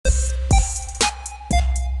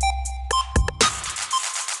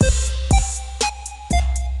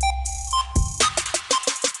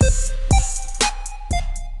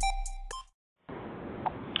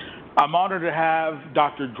I'm honored to have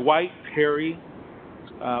Dr. Dwight Perry,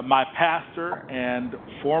 my pastor and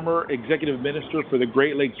former executive minister for the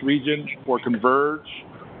Great Lakes region for Converge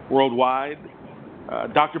Worldwide.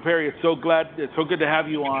 Dr. Perry, it's so good to have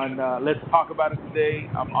you on. Let's talk about it today.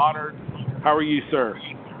 I'm honored. How are you, sir?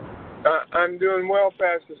 I'm doing well,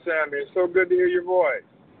 Pastor Sammy. It's so good to hear your voice.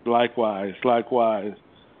 Likewise.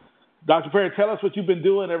 Dr. Perry, tell us what you've been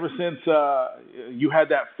doing ever since you had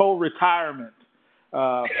that full retirement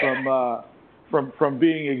from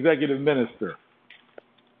being executive minister.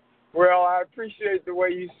 Well, I appreciate the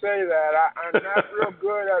way you say that. I'm not real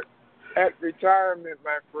good at retirement,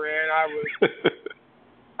 my friend.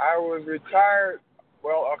 I was retired,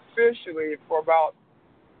 well, officially for about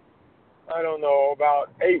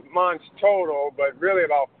 8 months total, but really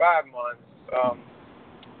about 5 months.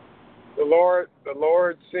 The Lord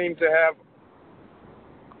seemed to have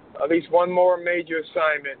at least one more major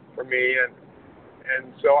assignment for me, and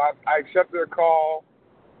so I accepted a call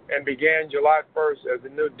and began July 1st as the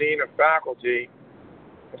new Dean of Faculty,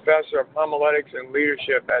 Professor of Homiletics and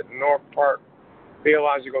Leadership at North Park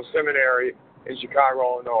Theological Seminary in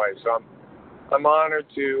Chicago, Illinois. So I'm honored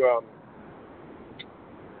to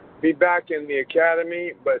be back in the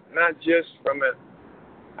academy, but not just from an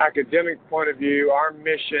academic point of view. Our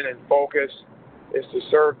mission and focus is to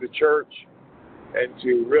serve the church and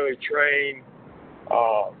to really train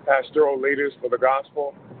pastoral leaders for the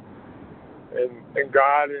gospel. And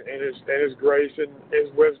God, in His grace and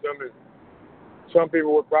His wisdom, and some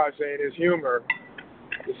people would probably say in His humor,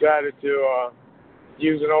 decided to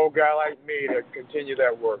use an old guy like me to continue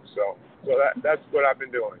that work. So that's what I've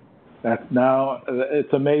been doing.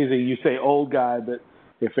 It's amazing. You say old guy, but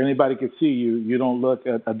if anybody could see you, you don't look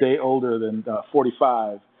a day older than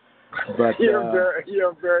 45. But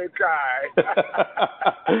you're very kind.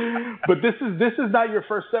 But this is not your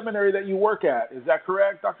first seminary that you work at. Is that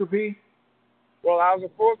correct, Dr. P? Well, I was a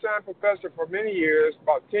full-time professor for many years,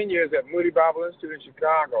 about 10 years at Moody Bible Institute in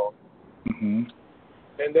Chicago. Mm-hmm.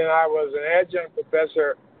 And then I was an adjunct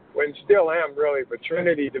professor, and still am really, for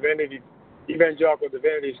Trinity Evangelical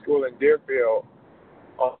Divinity School in Deerfield.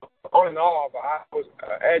 On and off, I was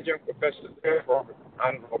adjunct professor there for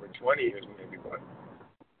over 20 years maybe.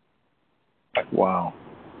 But wow.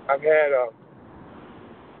 I've had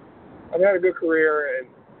a good career,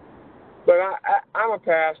 but I'm a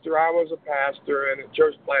pastor. I was a pastor and a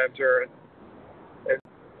church planter, and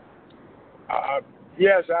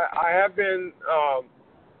yes, I have been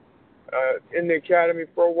in the academy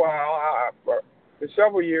for a while. For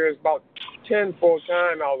several years, about 10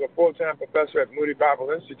 full-time. I was a full-time professor at Moody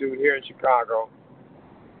Bible Institute here in Chicago.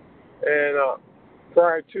 And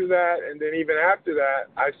prior to that, and then even after that,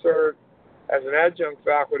 I served as an adjunct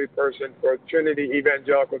faculty person for Trinity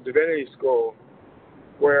Evangelical Divinity School,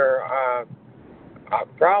 where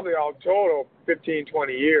probably all total 15,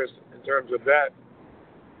 20 years in terms of that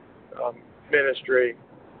ministry,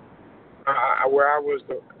 where I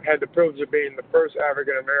had the privilege of being the first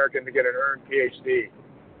African American to get an earned PhD.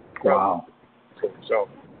 Wow. So.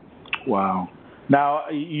 Wow. Now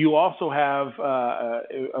you also have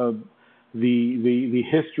the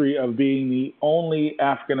history of being the only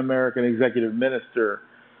African American executive minister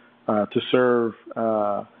to serve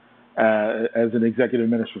as an executive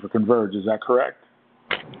minister for Converge. Is that correct?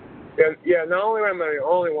 Yeah. Not only am I the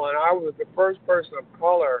only one, I was the first person of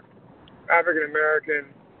color, African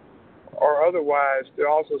American or otherwise, to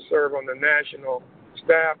also serve on the national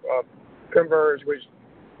staff of Converge, which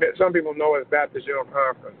some people know as Baptist General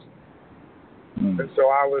Conference. And so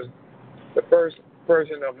I was the first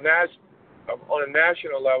person on a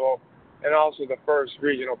national level, and also the first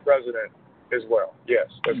regional president as well.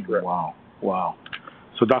 Yes, that's correct. Wow.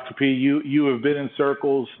 So, Dr. P, you have been in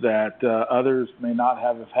circles that others may not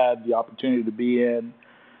have had the opportunity to be in,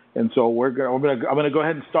 and so I'm going to go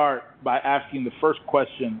ahead and start by asking the first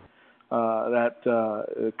question that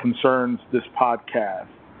concerns this podcast.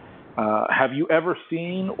 Have you ever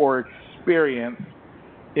seen or experienced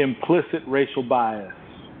implicit racial bias?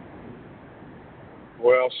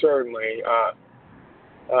 Well, certainly.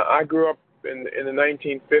 I grew up in the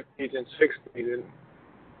 1950s and 60s,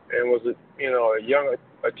 and was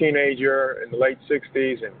a teenager in the late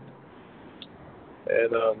 60s, and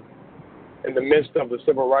in the midst of the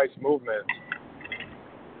civil rights movement,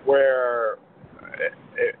 where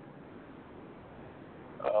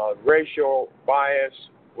racial bias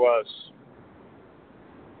was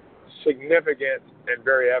significant and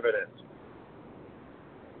very evident.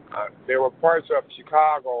 There were parts of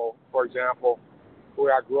Chicago, for example,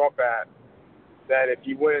 where I grew up at, that if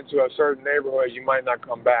you went into a certain neighborhood, you might not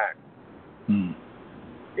come back.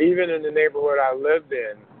 Even in the neighborhood I lived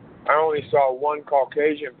in, I only saw one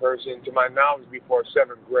Caucasian person, to my knowledge, before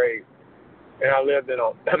seventh grade, and I lived in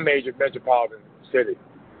a major metropolitan city.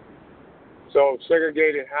 So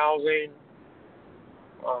segregated housing,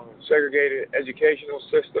 segregated educational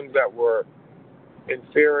systems that were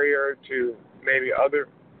inferior to maybe other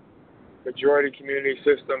majority community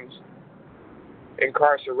systems,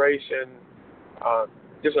 incarceration,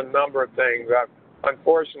 just a number of things I've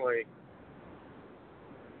unfortunately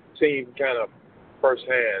seen kind of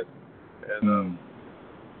firsthand. And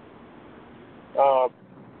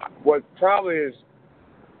what probably is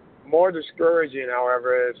more discouraging,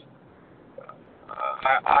 however, is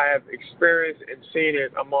I have experienced and seen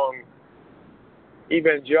it among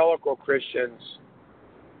evangelical Christians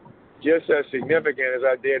just as significant as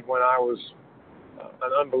I did when I was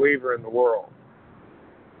an unbeliever in the world.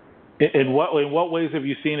 In what ways have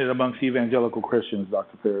you seen it amongst evangelical Christians,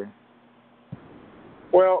 Dr. Ferry?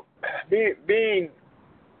 Well, being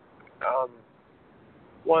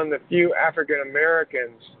one of the few African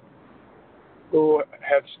Americans who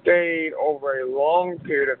have stayed over a long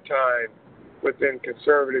period of time within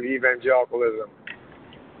conservative evangelicalism.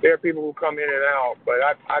 There are people who come in and out, but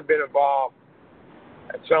I've been involved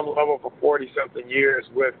at some level for 40-something years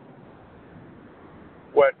with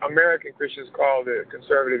what American Christians call the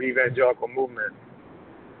conservative evangelical movement.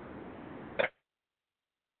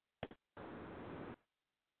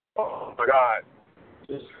 Oh my God.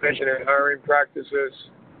 Just mentioning hiring practices.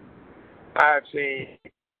 I have seen,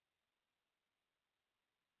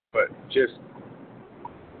 but just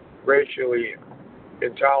racially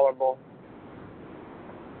intolerable.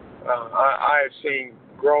 I have seen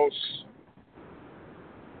gross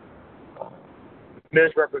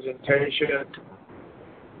misrepresentation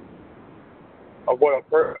of what a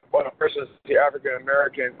person, the African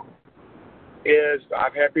American, is.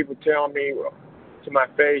 I've had people tell me to my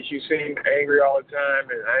face, "You seem angry all the time,"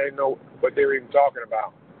 and I didn't know what they were even talking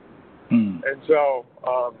about. And so,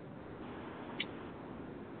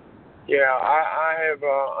 I have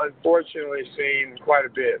unfortunately seen quite a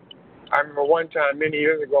bit. I remember one time many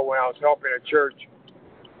years ago when I was helping a church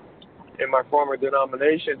in my former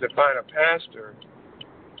denomination to find a pastor.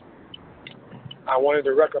 I wanted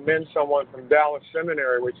to recommend someone from Dallas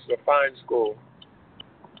Seminary, which is a fine school.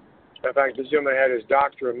 In fact, this gentleman had his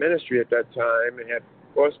doctorate of ministry at that time and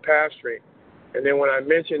was pastoring. And then when I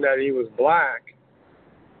mentioned that he was black,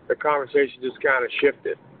 the conversation just kind of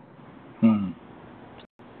shifted.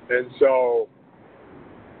 And so,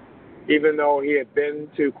 even though he had been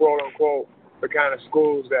to, quote unquote, the kind of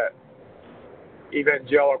schools that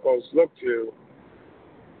evangelicals look to,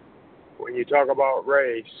 when you talk about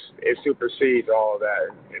race, it supersedes all of that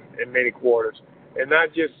in many quarters. And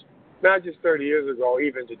not just 30 years ago,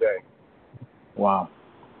 even today. Wow.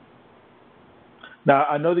 Now,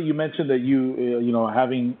 I know that you mentioned that you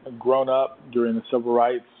having grown up during the civil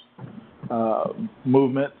rights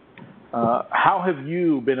movement, how have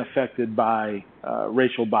you been affected by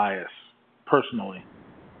racial bias personally?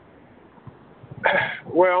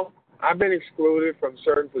 Well, I've been excluded from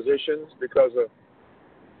certain positions because of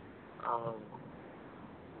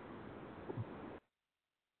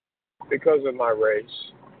my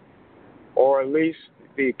race, or at least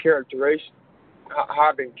the characterization, how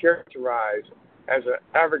I've been characterized as an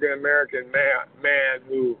African American man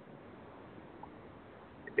who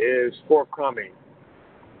is forthcoming.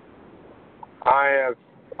 I have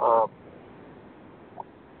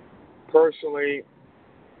personally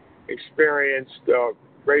experienced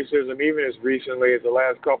racism even as recently as the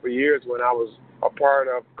last couple of years when I was a part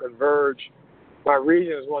of Converge. My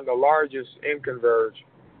region is one of the largest in Converge.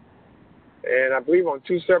 And I believe on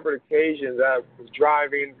two separate occasions I was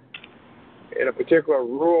driving in a particular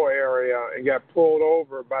rural area and got pulled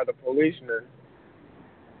over by the policeman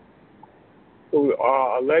who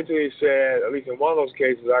allegedly said, at least in one of those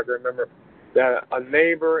cases I can remember, that a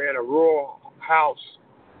neighbor in a rural house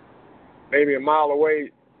maybe a mile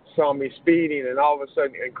away saw me speeding and all of a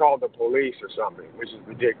sudden and called the police or something, which is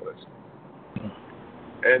ridiculous.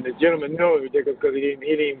 And the gentleman knew it was ridiculous because he didn't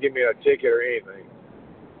even give me a ticket or anything.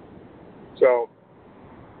 So,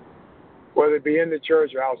 whether it be in the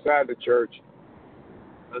church or outside the church,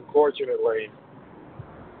 unfortunately,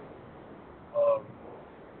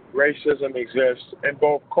 racism exists in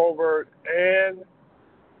both covert and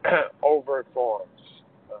overt forms.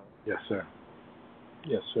 Yes, sir.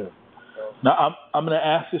 Yes, sir. Now, I'm going to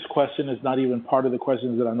ask this question. It's not even part of the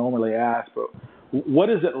questions that I normally ask, but what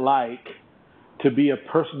is it like to be a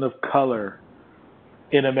person of color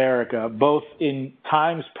in America, both in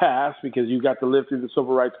times past, because you got to live through the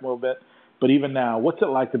civil rights movement, but even now? What's it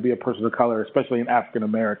like to be a person of color, especially an African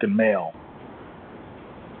American male?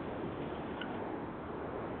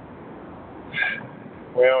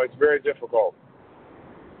 Well, it's very difficult.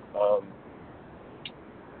 Um,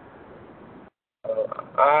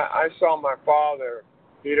 I saw my father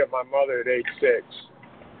beat up my mother at age 6,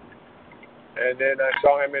 and then I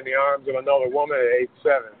saw him in the arms of another woman at age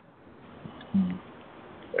 7.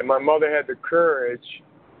 And my mother had the courage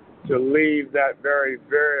to leave that very,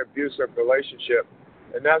 very abusive relationship.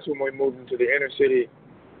 And that's when we moved into the inner city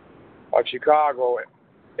of Chicago,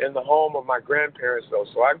 in the home of my grandparents, though.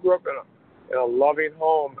 So I grew up in a loving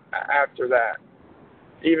home after that,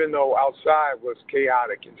 even though outside was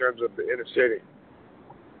chaotic in terms of the inner city.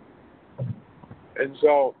 And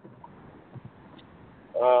so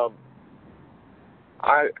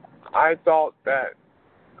I thought that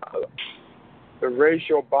the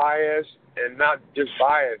racial bias, and not just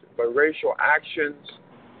bias, but racial actions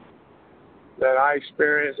that I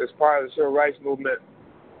experienced as part of the civil rights movement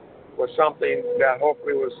was something that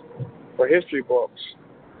hopefully was for history books.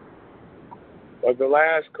 But the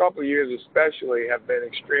last couple of years especially have been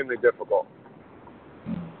extremely difficult.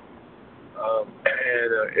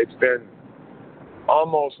 And it's been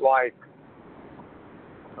almost like,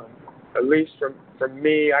 at least for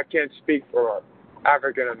me, I can't speak for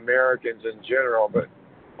African Americans in general, but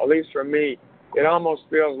at least for me, it almost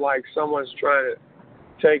feels like someone's trying to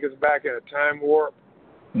take us back in a time warp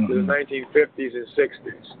to the 1950s and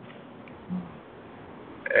 60s.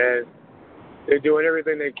 And they're doing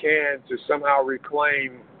everything they can to somehow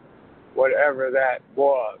reclaim whatever that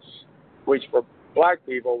was, which for black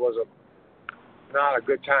people was not a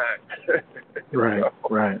good time. Right,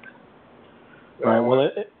 right. Right.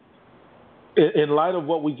 Well, in light of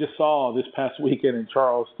what we just saw this past weekend in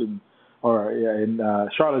Charleston, or in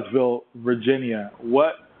Charlottesville, Virginia,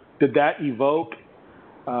 what did that evoke?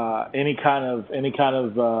 Any kind of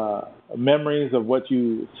memories of what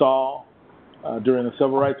you saw during the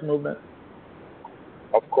civil rights movement?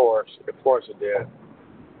 Of course it did.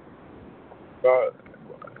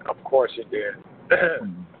 Of course it did.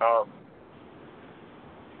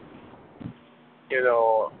 You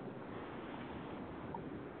know,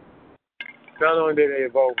 not only did it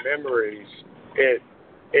evoke memories, it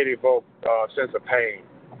evoked a sense of pain,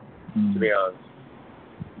 to be honest.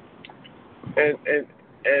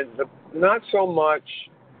 And not so much,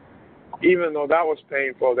 even though that was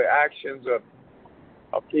painful, the actions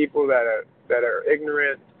of people that are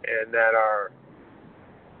ignorant and that are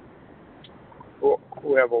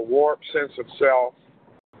who have a warped sense of self.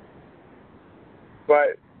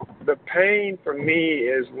 But the pain for me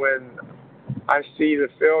is when I see the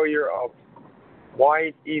failure of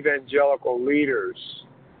white evangelical leaders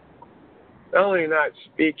not only not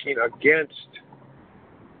speaking against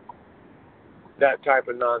that type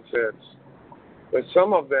of nonsense, but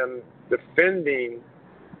some of them defending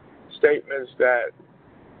statements that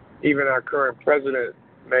even our current president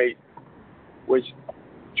made, which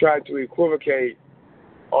tried to equivocate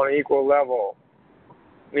on an equal level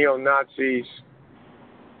neo-Nazis,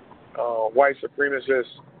 white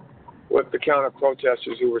supremacists with the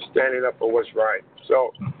counter-protesters who were standing up for what's right.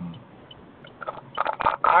 So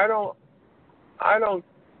I don't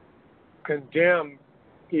condemn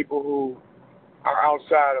people who are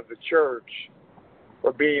outside of the church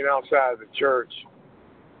for being outside of the church,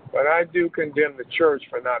 but I do condemn the church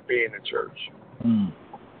for not being the church. You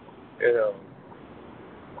know,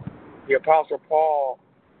 the Apostle Paul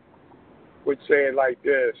would say it like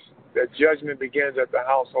this, that judgment begins at the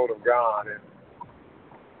household of God. And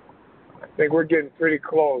I think we're getting pretty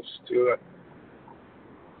close to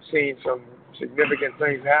seeing some significant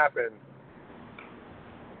things happen,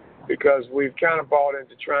 because we've kind of bought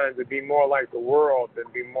into trying to be more like the world than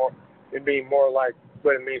being more like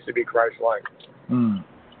what it means to be Christ-like.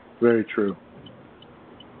 Very true.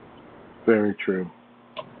 Very true.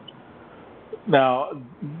 Now,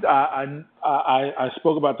 I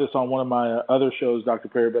spoke about this on one of my other shows, Dr.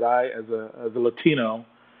 Perry, but I, as a Latino,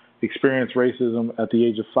 experienced racism at the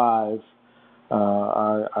age of 5.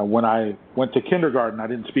 When I went to kindergarten, I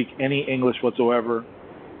didn't speak any English whatsoever.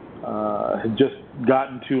 Had just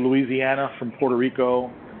gotten to Louisiana from Puerto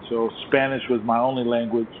Rico, so Spanish was my only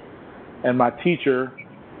language. And my teacher,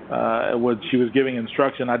 when she was giving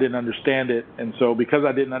instruction, I didn't understand it. And so because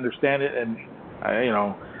I didn't understand it, and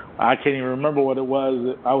I can't even remember what it was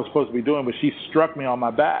that I was supposed to be doing, but she struck me on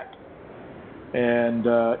my back. And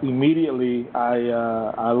immediately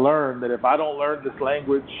I learned that if I don't learn this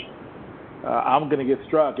language, I'm going to get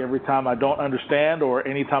struck every time I don't understand or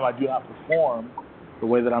any time I do not perform the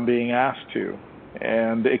way that I'm being asked to.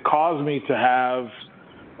 And it caused me to have,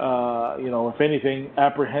 if anything,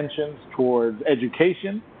 apprehensions towards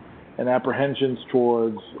education and apprehensions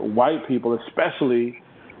towards white people, especially,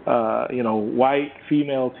 white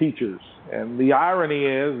female teachers. And the irony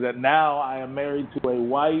is that now I am married to a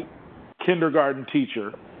white kindergarten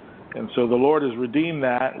teacher, and so the Lord has redeemed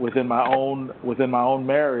that within my own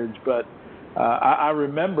marriage. But I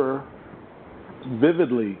remember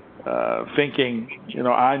vividly thinking,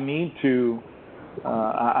 I need to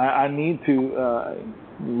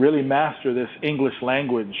really master this English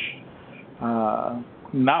language,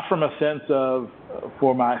 not from a sense of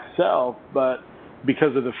for myself, but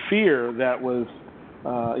because of the fear that was,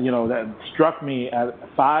 that struck me at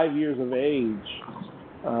 5 years of age,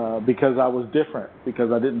 because I was different,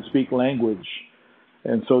 because I didn't speak language.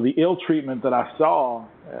 And so the ill treatment that I saw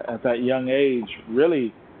at that young age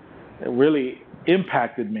really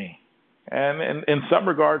impacted me, and in some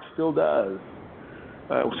regards still does.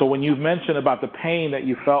 So when you mentioned about the pain that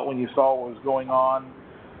you felt when you saw what was going on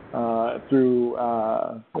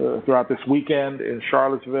throughout this weekend in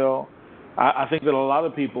Charlottesville, I think that a lot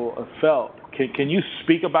of people have felt. Can you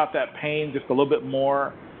speak about that pain just a little bit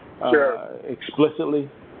more Sure. Explicitly?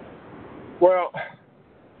 Well,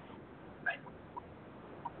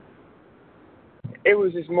 it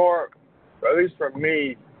was just more, at least for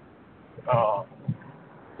me,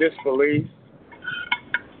 disbelief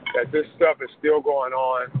that this stuff is still going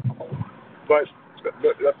on. But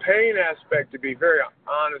the pain aspect, to be very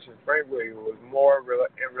honest and frankly, was more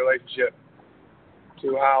in relationship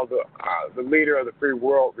to how the leader of the free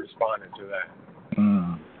world responded to that.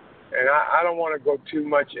 Mm. And I don't want to go too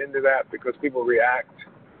much into that because people react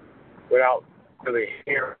without really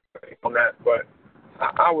hearing on that. But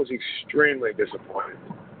I was extremely disappointed.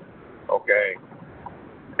 Okay.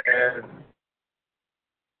 And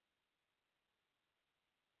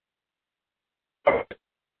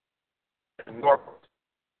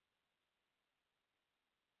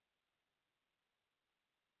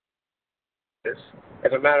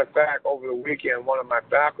as a matter of fact, over the weekend, one of my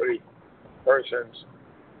faculty persons,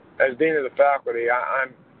 as dean of the faculty,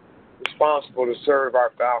 I'm responsible to serve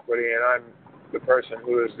our faculty, and I'm the person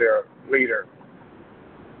who is their leader.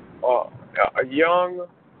 A young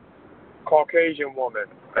Caucasian woman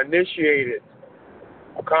initiated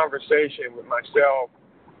a conversation with myself,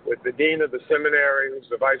 with the dean of the seminary, who's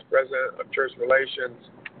the vice president of church relations,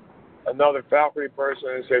 another faculty person,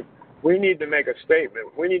 and said, we need to make a statement.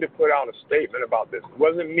 We need to put out a statement about this. It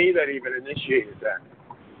wasn't me that even initiated that,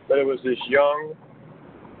 but it was this young,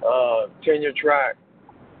 tenure-track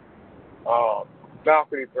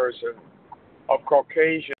faculty person of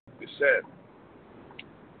Caucasian descent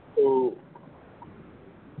who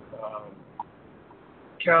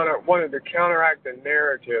wanted to counteract the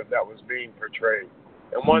narrative that was being portrayed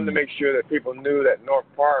and wanted to make sure that people knew that North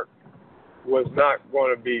Park was not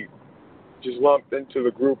going to be just lumped into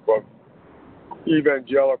the group of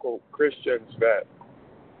evangelical Christians that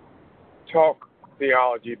talk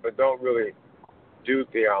theology but don't really do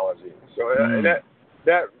theology. So and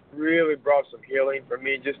that really brought some healing for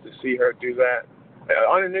me, just to see her do that,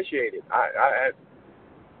 uninitiated.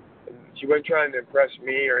 She wasn't trying to impress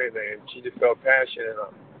me or anything, and she just felt passion and a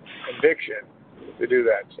conviction to do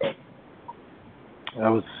that.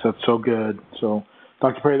 So That's so good. So,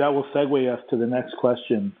 Dr. Perry, that will segue us to the next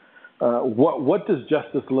question. What does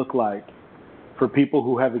justice look like for people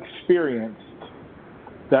who have experienced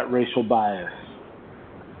that racial bias?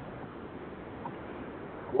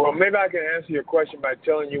 Well, maybe I can answer your question by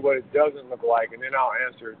telling you what it doesn't look like, and then I'll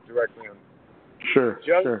answer it directly. Sure.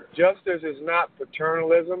 Justice is not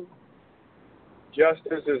paternalism.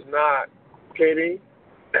 Justice is not pity.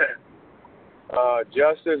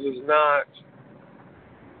 Justice is not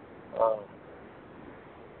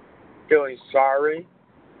feeling sorry.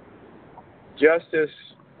 Justice,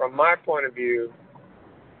 from my point of view,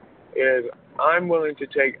 is I'm willing to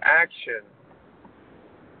take action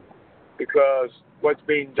because what's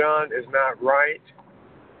being done is not right,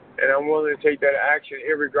 and I'm willing to take that action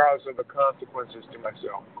irregardless of the consequences to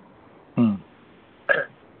myself.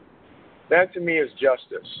 That to me is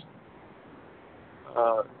justice.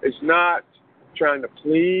 It's not trying to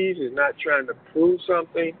please, it's not trying to prove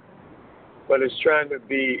something, but it's trying to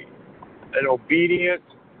be an obedient,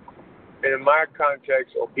 and in my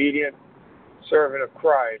context, obedient servant of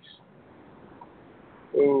Christ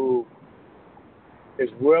who is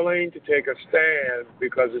willing to take a stand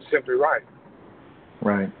because it's simply right.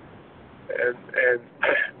 Right. And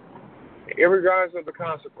irregardless of the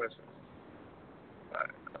consequences.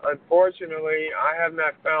 Unfortunately, I have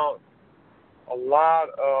not found a lot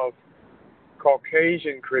of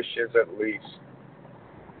Caucasian Christians, at least,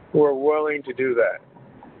 who are willing to do that.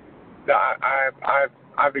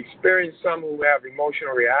 I've experienced some who have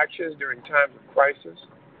emotional reactions during times of crisis,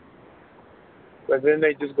 but then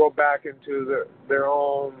they just go back into their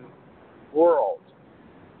own world.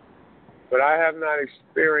 but I have not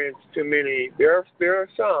experienced too many. There are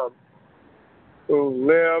some who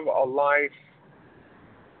live a life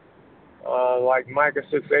like Micah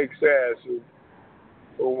 6:8 says,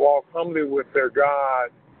 who walk humbly with their God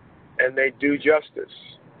and they do justice.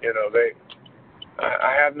 You know,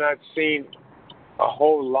 I have not seen a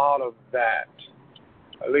whole lot of that,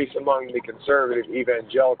 at least among the conservative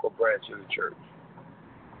evangelical branch of the church.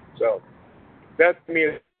 So that to me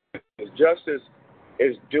is justice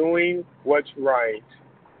is doing what's right,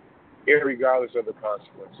 irregardless of the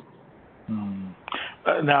consequences.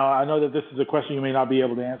 Now, I know that this is a question you may not be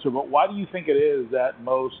able to answer, but why do you think it is that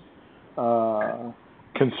most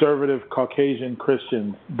conservative Caucasian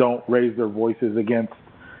Christians don't raise their voices against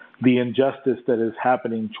the injustice that is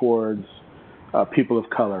happening towards people of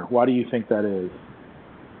color? Why do you think that is?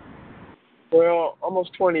 Well,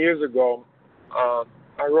 almost 20 years ago,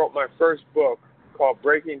 I wrote my first book called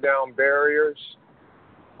Breaking Down Barriers.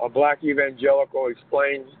 A Black Evangelical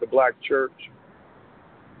Explains the Black Church.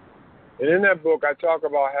 And in that book, I talk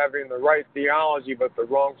about having the right theology but the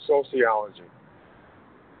wrong sociology.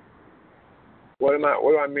 What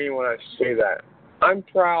do I mean when I say that? I'm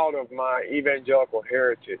proud of my evangelical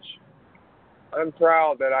heritage. I'm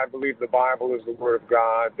proud that I believe the Bible is the Word of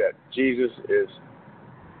God, that Jesus is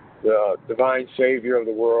the divine Savior of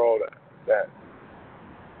the world, that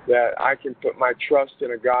I can put my trust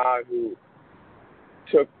in a God who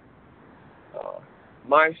took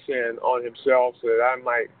my sin on himself so that I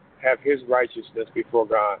might have his righteousness before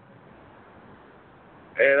God.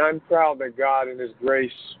 And I'm proud that God in his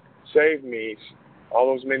grace saved me all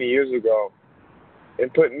those many years ago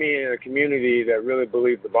and put me in a community that really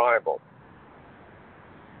believed the Bible.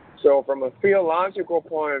 So from a theological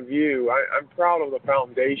point of view, I'm proud of the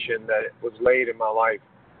foundation that was laid in my life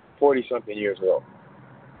 40-something years ago.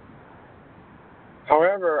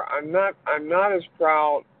 However, I'm not as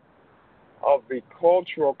proud of the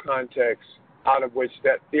cultural context out of which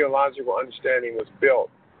that theological understanding was built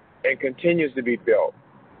and continues to be built.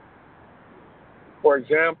 For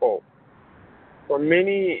example, for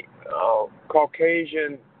many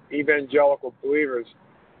Caucasian evangelical believers,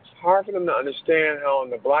 it's hard for them to understand how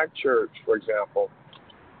in the Black church, for example,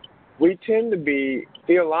 we tend to be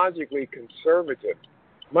theologically conservative,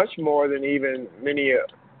 much more than even many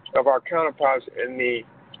of our counterparts in the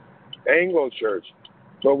Anglo church.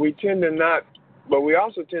 But we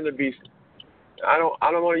also tend to be, I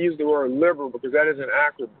don't want to use the word liberal because that isn't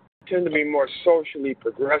accurate. We tend to be more socially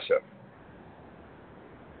progressive.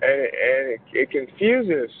 And it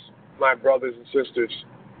confuses my brothers and sisters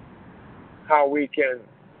how we can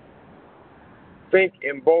think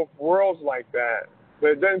in both worlds like that. But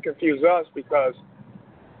it doesn't confuse us because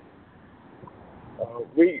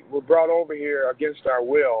we were brought over here against our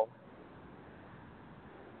will.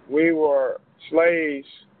 We were slaves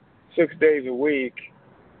 6 days a week,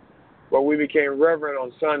 but we became reverend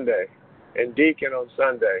on Sunday and deacon on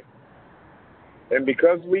Sunday. And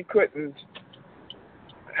because we couldn't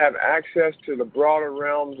have access to the broader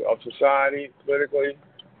realms of society, politically,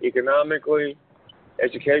 economically,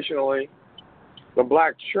 educationally, the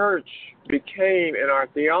Black church became, in our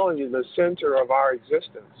theology, the center of our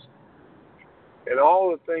existence. And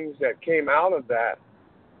all the things that came out of that,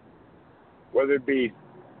 whether it be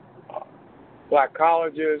Black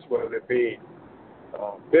colleges, whether it be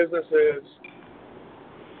businesses,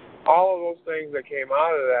 all of those things that came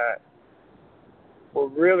out of that were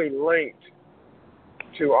really linked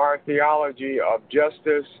to our theology of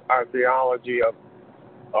justice, our theology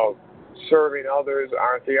of serving others,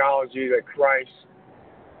 our theology that Christ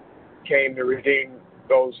came to redeem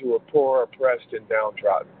those who were poor, oppressed, and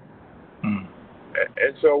downtrodden.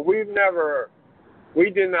 And so we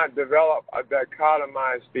did not develop a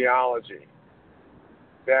dichotomized theology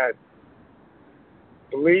that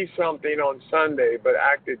believed something on Sunday but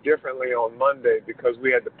acted differently on Monday because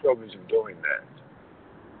we had the privilege of doing that.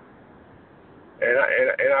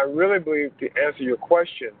 And I really believe, to answer your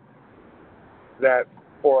question, that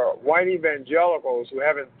for white evangelicals who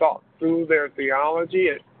haven't thought through their theology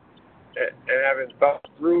and haven't thought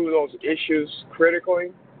through those issues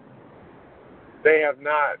critically, they have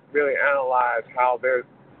not really analyzed how their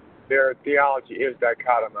theology is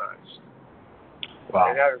dichotomized. Wow.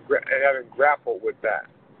 And having grappled with that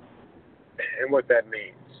and what that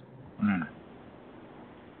means.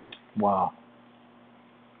 Wow.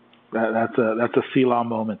 That's a Selah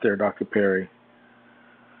moment there, Dr. Perry.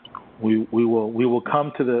 We will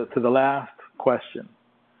come to the last question,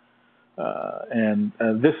 and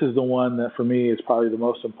this is the one that for me is probably the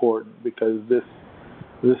most important, because this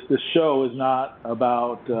show is not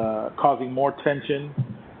about causing more tension.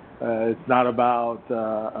 It's not about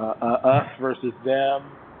us versus them.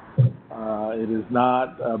 It is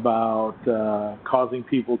not about causing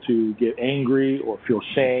people to get angry or feel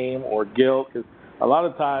shame or guilt. 'Cause a lot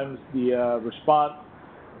of times the response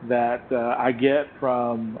that I get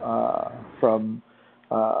from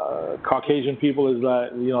Caucasian people is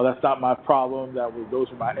that, that's not my problem.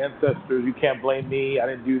 Those are my ancestors. You can't blame me. I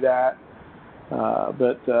didn't do that.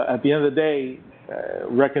 But at the end of the day,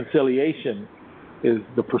 reconciliation is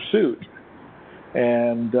the pursuit,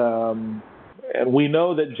 and we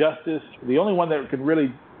know that justice. The only one that can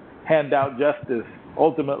really hand out justice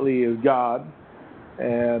ultimately is God,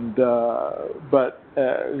 and but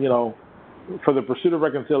for the pursuit of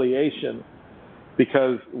reconciliation,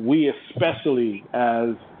 because we especially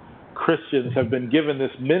as Christians have been given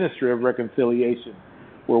this ministry of reconciliation,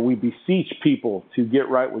 where we beseech people to get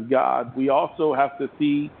right with God. We also have to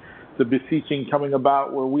see the beseeching coming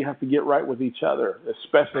about where we have to get right with each other,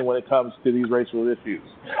 especially when it comes to these racial issues.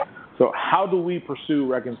 So how do we pursue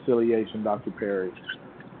reconciliation, Dr. Perry?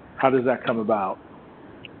 How does that come about?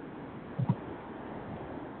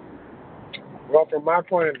 Well, from my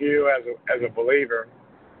point of view as a believer,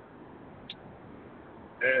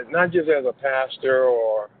 and not just as a pastor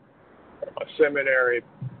or a seminary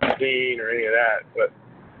dean or any of that, but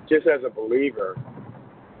just as a believer,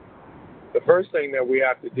 the first thing that we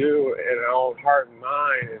have to do in our own heart and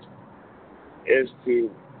mind is to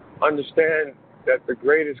understand that the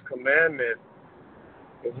greatest commandment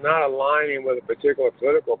is not aligning with a particular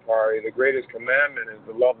political party. The greatest commandment is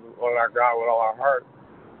to love the Lord our God with all our heart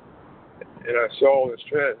and our soul and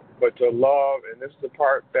strength, but to love, and this is the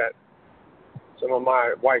part that some of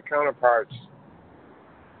my white counterparts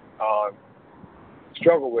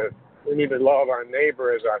struggle with. We need to love our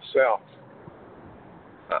neighbor as ourselves.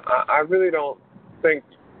 I really don't think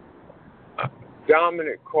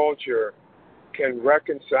dominant culture can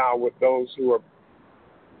reconcile with those who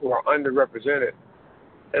are underrepresented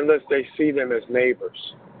unless they see them as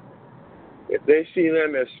neighbors. If they see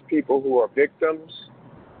them as people who are victims,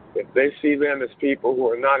 if they see them as people who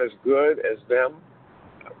are not as good as them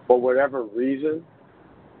for whatever reason,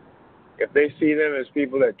 if they see them as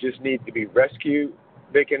people that just need to be rescued,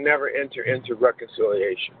 they can never enter into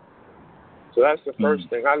reconciliation. So that's the first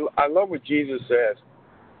thing. I love what Jesus says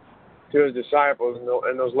to his disciples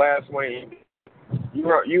in those last ways.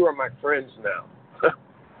 You are my friends now.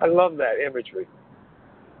 I love that imagery.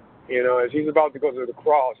 As he's about to go to the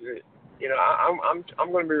cross,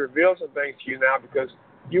 I'm going to be revealing some things to you now because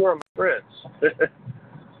you are my friends.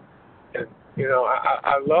 And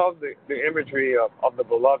I love the imagery of the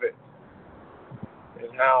beloved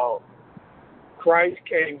and how Christ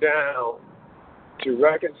came down to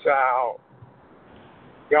reconcile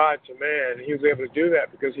God to man. He was able to do that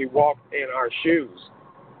because he walked in our shoes.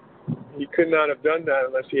 He could not have done that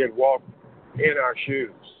unless he had walked in our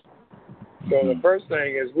shoes. So the first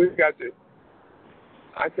thing is we've got to,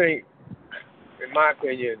 I think, in my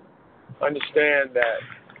opinion, understand that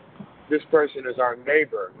this person is our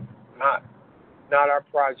neighbor, not our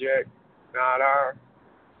project, not our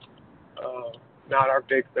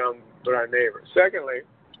victim, but our neighbor. Secondly,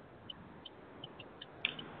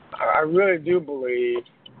 I really do believe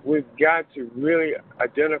we've got to really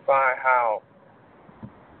identify how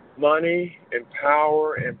money and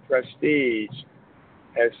power and prestige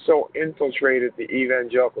has so infiltrated the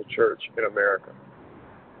evangelical church in America.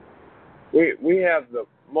 We have the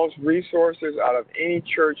most resources out of any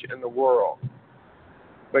church in the world,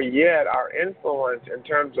 but yet our influence in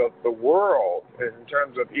terms of the world and in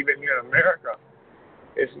terms of even here in America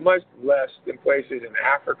is much less than places in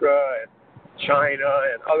Africa and China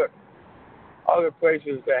and other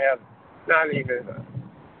places that have not even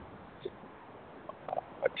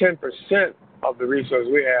a 10% of the resources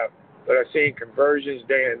we have, but are seeing conversions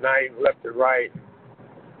day and night, left and right,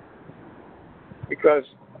 because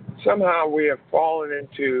somehow we have fallen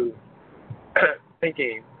into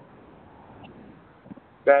thinking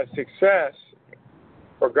that success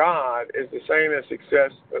for God is the same as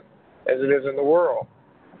success as it is in the world.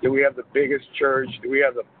 Do we have the biggest church? Do we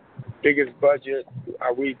have the biggest budget?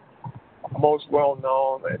 Are we most well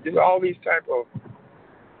known? Just all these type of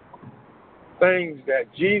things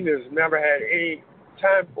that Jesus never had any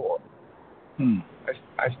time for.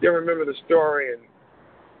 I still remember the story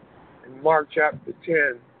in Mark chapter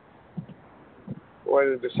 10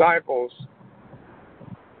 where the disciples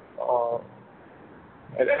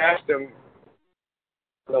had asked him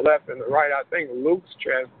on the left and the right. I think Luke's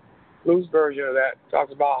version of that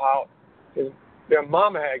talks about how their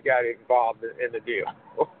mama had got involved in the deal.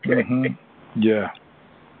 Okay. Mm-hmm. Yeah.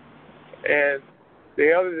 And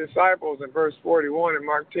the other disciples in verse 41 in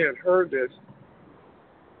Mark 10 heard this,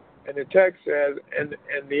 and the text says, and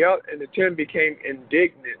the 10 became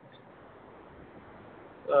indignant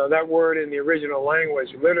That word in the original language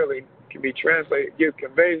literally can be translated, it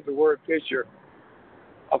conveys the word picture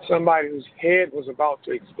of somebody whose head was about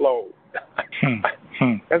to explode.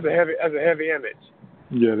 That's a heavy image.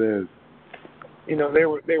 Yeah, it is. You know, they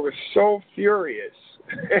were so furious,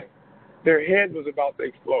 their head was about to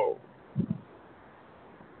explode.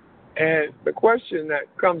 And the question that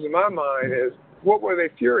comes to my mind is, what were they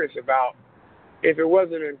furious about? If it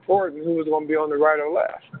wasn't important who was going to be on the right or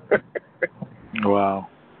left? Wow.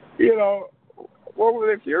 You know, what were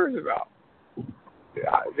they furious about?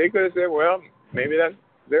 They could have said, well, maybe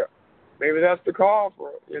that's the call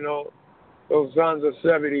for, you know, those sons of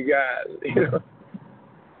Zebedee guys, you know.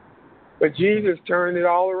 But Jesus turned it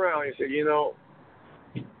all around. He said, you know,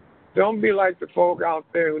 don't be like the folk out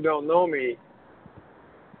there who don't know me,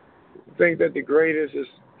 think that the greatest is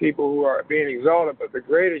people who are being exalted, but the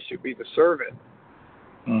greatest should be the servant.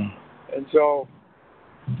 And so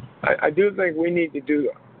I do think we need to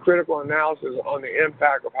do critical analysis on the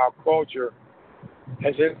impact of how culture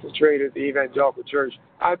has infiltrated the evangelical church.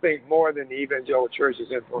 I think more than the evangelical church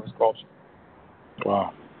has influenced culture.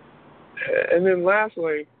 Wow. And then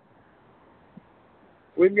lastly,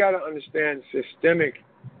 we've got to understand systemic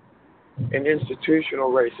and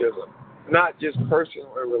institutional racism, not just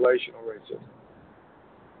personal and relational racism.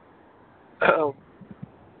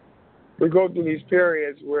 We go through these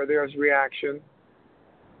periods where there's reaction.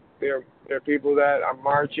 There are people that are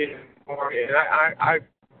marching, and I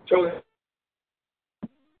totally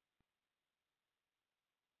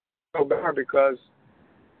so bad because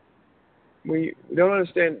we don't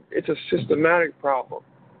understand it's a systematic problem.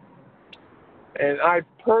 And I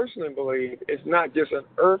personally believe it's not just an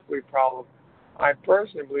earthly problem. I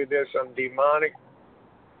personally believe there's some demonic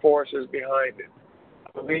forces behind it.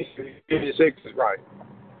 At least 56 is right.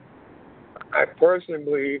 I personally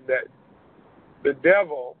believe that the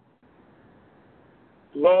devil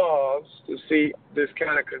loves to see this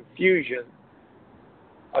kind of confusion,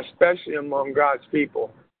 especially among God's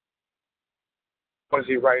people. Was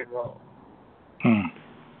he right and wrong?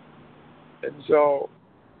 And so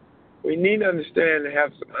we need to understand and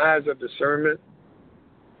have some eyes of discernment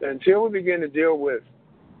that until we begin to deal with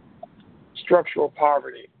structural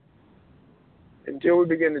poverty, until we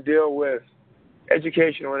begin to deal with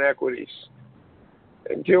educational inequities,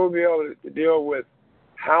 until we be able to deal with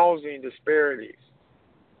housing disparities,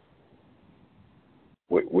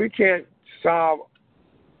 we can't solve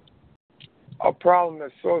a problem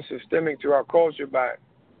that's so systemic to our culture by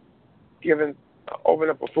open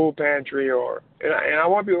up a food pantry and I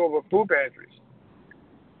want people to open food pantries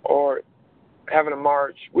or having a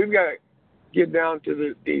march. We've got to get down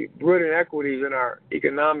to the root inequities in our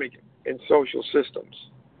economic and social systems.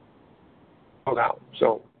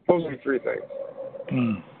 So those are the three things.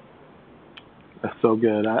 That's so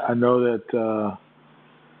good. I know that,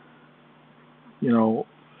 you know,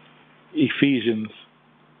 Ephesians,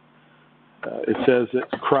 it says that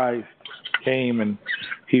Christ came and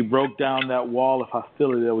he broke down that wall of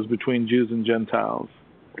hostility that was between Jews and Gentiles.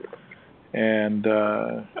 And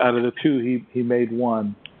out of the two, he made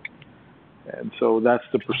one. And so that's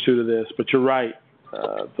the pursuit of this. But you're right.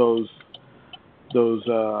 Those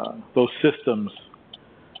systems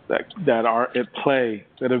that are at play,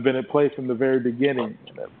 that have been at play from the very beginning,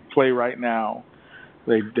 that play right now,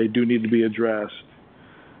 they do need to be addressed.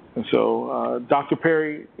 And so, Dr.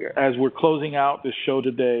 Perry, as we're closing out this show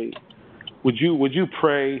today, would you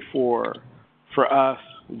pray for us?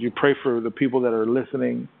 Would you pray for the people that are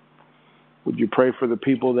listening? Would you pray for the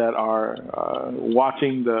people that are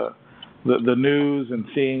watching the news and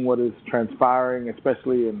seeing what is transpiring,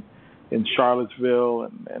 especially in Charlottesville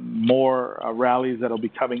and more rallies that will be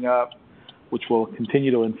coming up, which will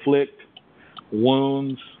continue to inflict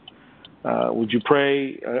wounds? Would you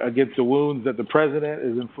pray against the wounds that the president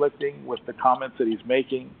is inflicting with the comments that he's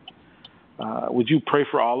making? Would you pray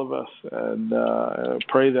for all of us and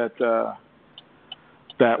pray that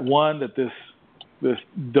this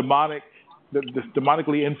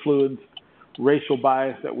demonically influenced racial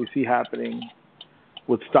bias that we see happening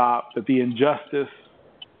would stop, that the injustice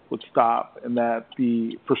would stop, and that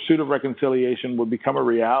the pursuit of reconciliation would become a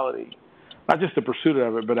reality? Not just the pursuit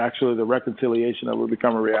of it, but actually the reconciliation that would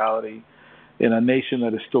become a reality in a nation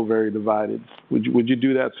that is still very divided. Would you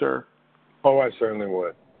do that, sir? Oh, I certainly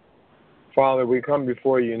would. Father, we come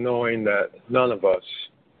before you knowing that none of us,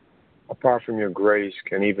 apart from your grace,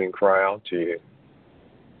 can even cry out to you.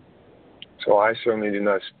 So I certainly do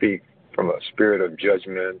not speak from a spirit of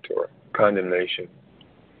judgment or condemnation.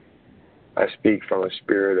 I speak from a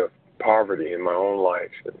spirit of poverty in my own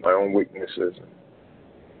life, and my own weaknesses, and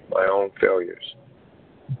my own failures.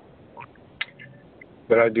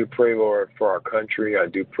 But I do pray, Lord, for our country. I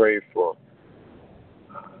do pray for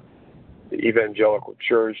the evangelical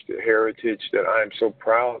church, the heritage that I am so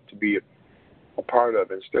proud to be a part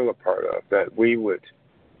of and still a part of, that we would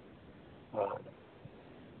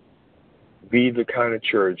be the kind of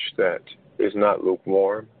church that is not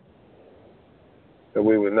lukewarm, that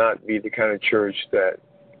we would not be the kind of church that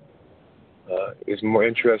is more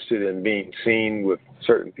interested in being seen with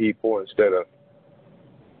certain people instead of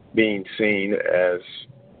being seen as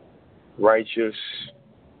righteous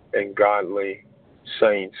and godly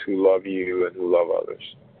saints who love you and who love others.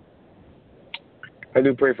 I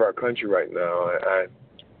do pray for our country right now.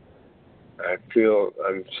 I feel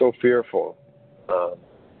I'm so fearful,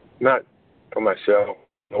 not for myself,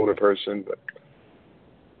 an older person, but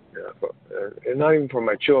and not even for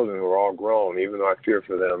my children who are all grown. Even though I fear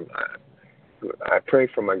for them, I pray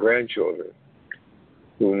for my grandchildren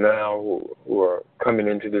who are coming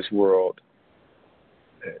into this world.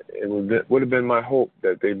 It would have been my hope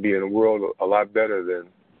that they'd be in a world a lot better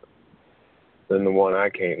than the one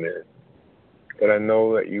I came in. But I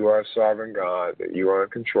know that you are a sovereign God, that you are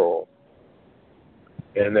in control,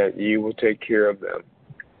 and that you will take care of them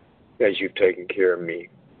as you've taken care of me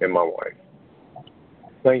and my wife.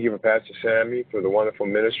 Thank you for Pastor Sammy, for the wonderful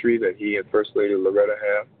ministry that he and First Lady Loretta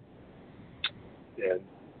have. And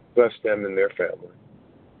bless them and their family.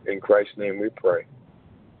 In Christ's name we pray.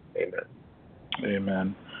 Amen.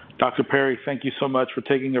 Amen. Dr. Perry, thank you so much for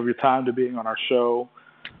taking of your time to being on our show.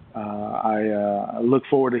 I look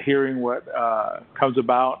forward to hearing what comes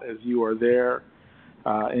about as you are there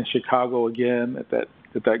in Chicago again at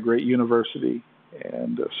that great university.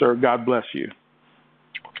 And sir, God bless you.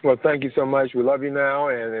 Well, thank you so much. We love you now,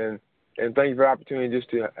 and thank you for the opportunity just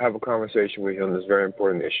to have a conversation with you on this very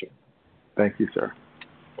important issue. Thank you, sir.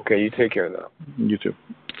 Okay, you take care now. You too.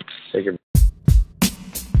 Take care.